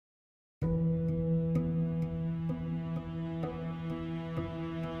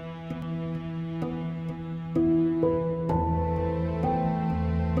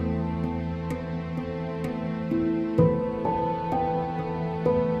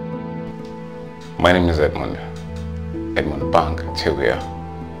My name is Edmund Bank Tewia.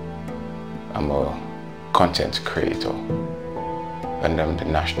 I'm a content creator and I'm the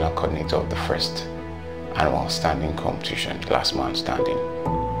national coordinator of the first annual standing competition, Lastman Standing.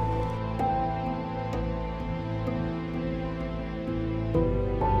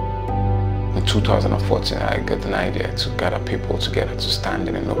 In 2014, I got an idea to gather people together to stand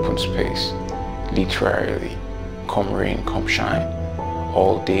in an open space, literally, come rain, come shine,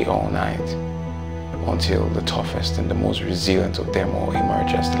 all day, all night, until the toughest and the most resilient of them all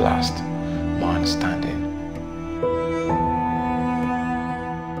emerge as the last man standing.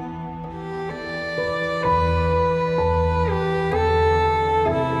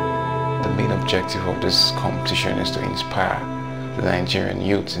 The main objective of this competition is to inspire the Nigerian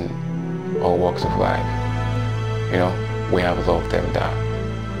youth in all walks of life. You know, we have a lot of them that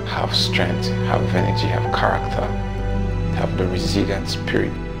have strength, have energy, have character, have the resilient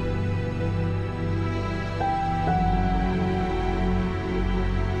spirit.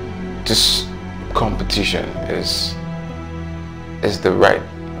 This competition is the right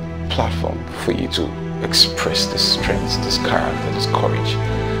platform for you to express this strength, this character, this courage,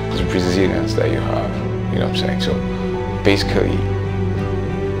 this resilience that you have. You know what I'm saying? So basically,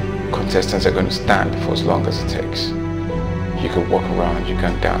 contestants are going to stand for as long as it takes. You can walk around, you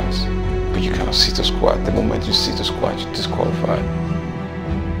can dance, but you cannot sit or squat. The moment you sit or squat, you're disqualified.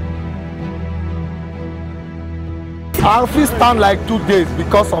 I'll stand like 2 days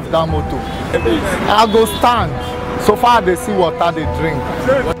because of that motto. I'll go stand. So far they see water they drink.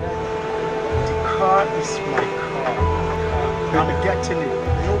 The car is my car. I'm getting it.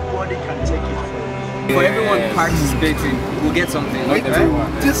 Nobody can take it from me. For everyone participating, we'll get something. Right?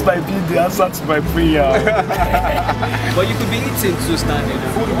 This might be the answer to my prayer. But you could be eating to standing.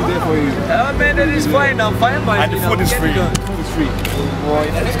 Food will be there for you. Oh man, that is fine. I'm fine by and the food is free. Food is free. Boy,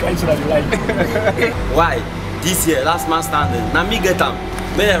 that's kind of like. Why? This year, last man standing. Now me get them.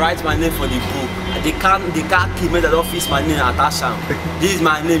 May I write my name for the book. They can't keep me the office my name attach them. This is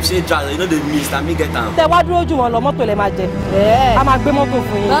my name, she driver. You know the miss. Now me get them. They what do you want? Moto le maje. I'm a gbé mọ́tò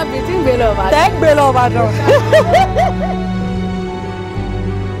fún yín. Not between below. Take below,